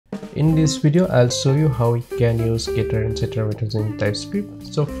In this video, I'll show you how we can use getter and setter methods in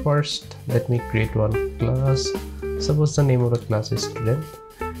TypeScript. So first, let me create one class. Suppose the name of the class is student,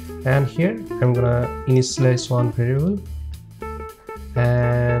 and here I'm gonna initialize one variable,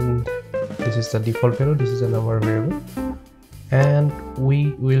 and this is the default value, this is a number variable, and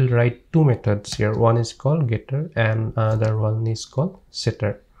we will write two methods here. One is called getter and another one is called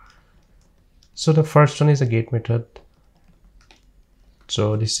setter. So the first one is a get method.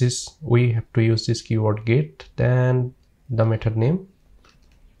 So this is, we have to use this keyword get, then the method name,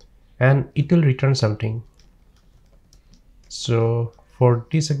 and it will return something. So for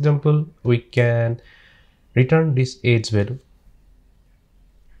this example, we can return this age value.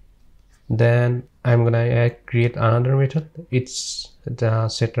 Then I'm gonna create another method. It's the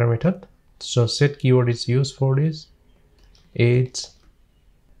setter method. So set keyword is used for this age,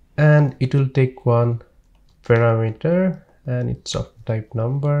 and it will take one parameter and it's of type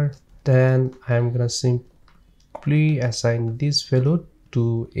number. Then I'm gonna simply assign this value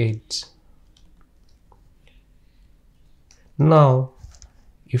to age. Now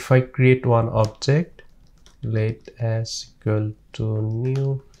if I create one object, let as equal to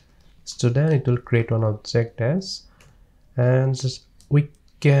new student, it will create one object as, and we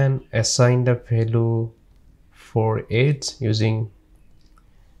can assign the value for age using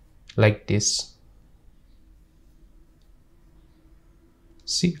like this.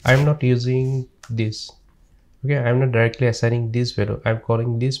 See, I'm not using this. Okay, I'm not directly assigning this value. I'm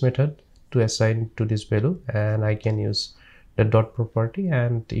calling this method to assign to this value, and I can use the dot property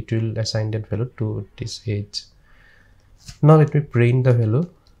and it will assign that value to this age. Now let me print the value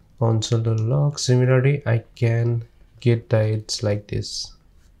console.log. Similarly, I can get the age like this.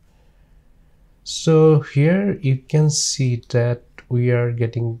 So here you can see that we are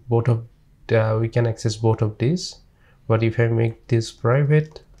getting both of the, we can access both of these. But if I make this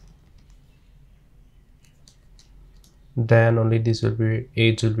private, then only this will be,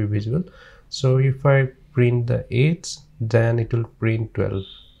 age will be visible. So if I print the age, then it will print 12.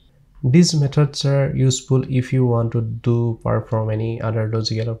 These methods are useful if you want to perform any other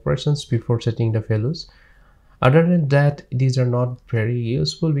logical operations before setting the values. Other than that, these are not very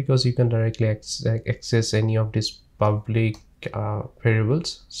useful because you can directly access any of these public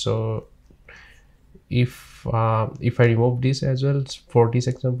variables. So if I remove this as well, for this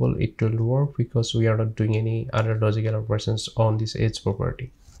example it will work because we are not doing any other logical operations on this age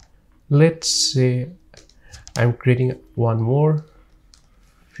property. Let's say I'm creating one more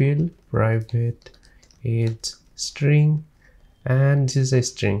field, private age string, and this is a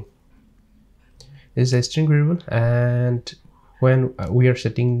string. This is a string variable, and when we are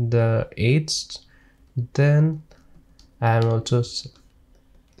setting the age, then I'm also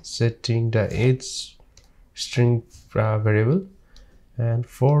setting the age string variable, and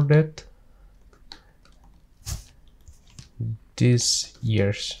for that this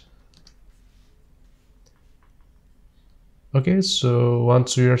years. Okay, so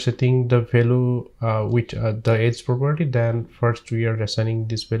once we are setting the value with the age property, then first we are assigning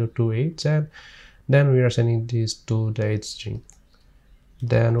this value to age, and then we are sending this to the age string.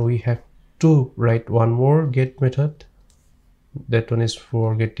 Then we have to write one more get method. That one is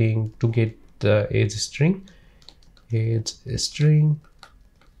for getting to get the age string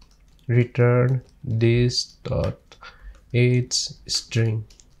return this dot age string.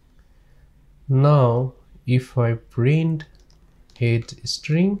 Now if I print age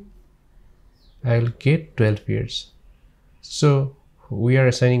string, I'll get 12 years. So we are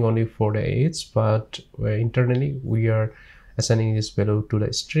assigning only for the age, but internally we are assigning this value to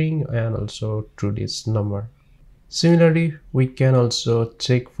the string and also to this number. Similarly, we can also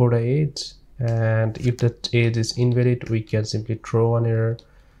check for the age, and if the age is invalid, we can simply throw an error.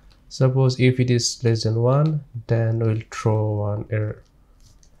 Suppose if it is less than 1, then we'll throw one error,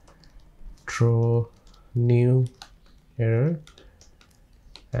 throw new error,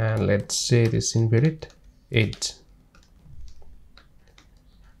 and let's say it is invalid age.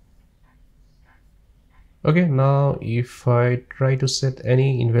 Okay, now if I try to set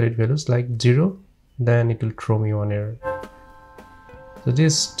any invalid values like 0, then it will throw me one error. So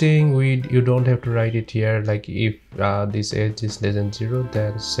this thing, you don't have to write it here, like if this age is less than 0,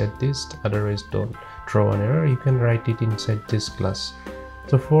 then set this, otherwise don't throw an error. You can write it inside this class.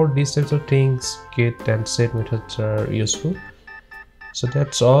 So for these types of things, get and set methods are useful. So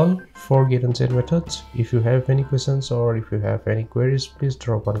that's all for get and set methods. If you have any questions or if you have any queries, please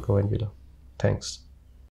drop one comment below. Thanks.